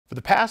For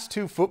the past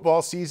 2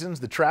 football seasons,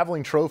 the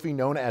traveling trophy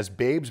known as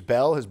Babe's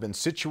Bell has been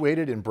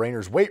situated in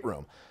Brainerd's weight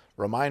room,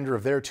 a reminder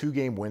of their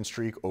 2-game win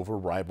streak over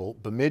rival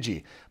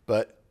Bemidji.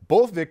 But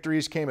both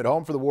victories came at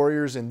home for the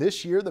Warriors, and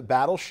this year the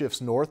battle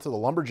shifts north to the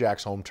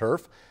Lumberjacks' home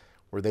turf,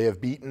 where they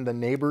have beaten the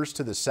neighbors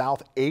to the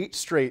south 8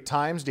 straight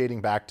times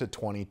dating back to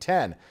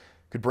 2010.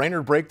 Could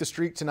Brainerd break the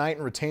streak tonight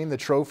and retain the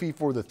trophy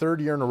for the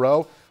 3rd year in a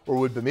row, or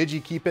would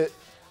Bemidji keep it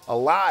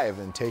alive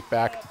and take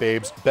back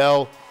Babe's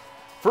Bell?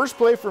 First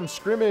play from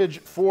scrimmage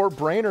for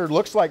Brainerd.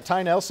 Looks like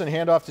Ty Nelson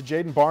handoff to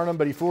Jaden Barnum,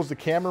 but he fools the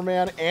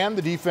cameraman and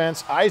the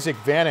defense. Isaac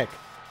Vanek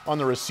on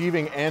the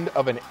receiving end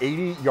of an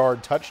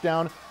 80-yard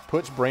touchdown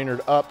puts Brainerd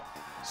up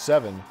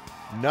 7-0.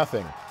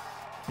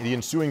 In the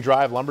ensuing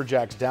drive,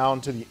 Lumberjacks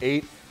down to the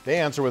 8. They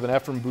answer with an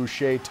Ephraim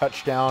Boucher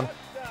touchdown.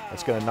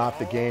 That's going to knock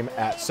the game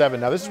at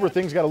 7. Now this is where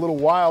things got a little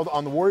wild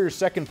on the Warriors'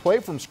 second play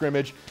from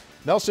scrimmage.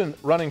 Nelson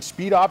running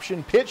speed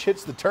option, pitch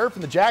hits the turf,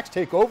 and the Jacks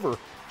take over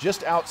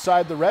just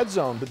outside the red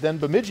zone. But then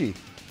Bemidji,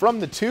 from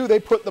the 2, they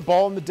put the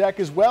ball in the deck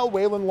as well.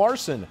 Waylon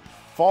Larson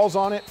falls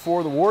on it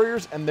for the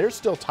Warriors, and they're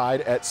still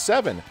tied at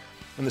 7.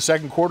 In the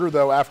second quarter,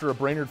 though, after a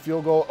Brainerd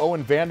field goal,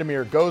 Owen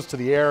Vandermeer goes to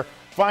the air,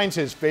 finds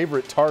his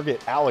favorite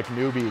target, Alec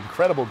Newby.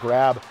 Incredible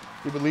grab.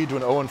 It would lead to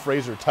an Owen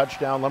Fraser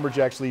touchdown.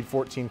 Lumberjacks lead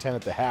 14-10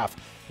 at the half.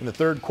 In the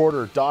third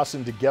quarter,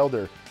 Dawson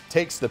DeGelder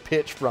takes the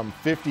pitch from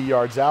 50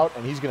 yards out,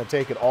 and he's going to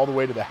take it all the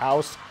way to the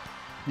house.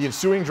 The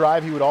ensuing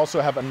drive, he would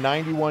also have a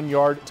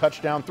 91-yard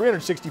touchdown,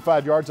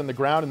 365 yards on the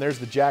ground, and there's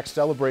the Jacks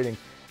celebrating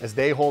as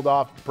they hold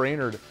off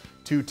Brainerd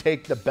to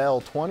take the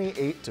bell.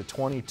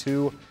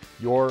 28-22,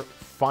 your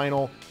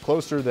final.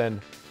 Closer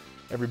than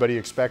everybody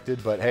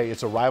expected, but hey,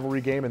 it's a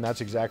rivalry game, and that's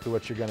exactly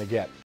what you're going to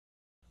get.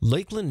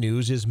 Lakeland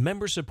News is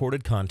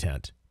member-supported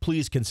content.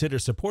 Please consider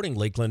supporting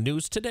Lakeland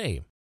News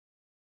today.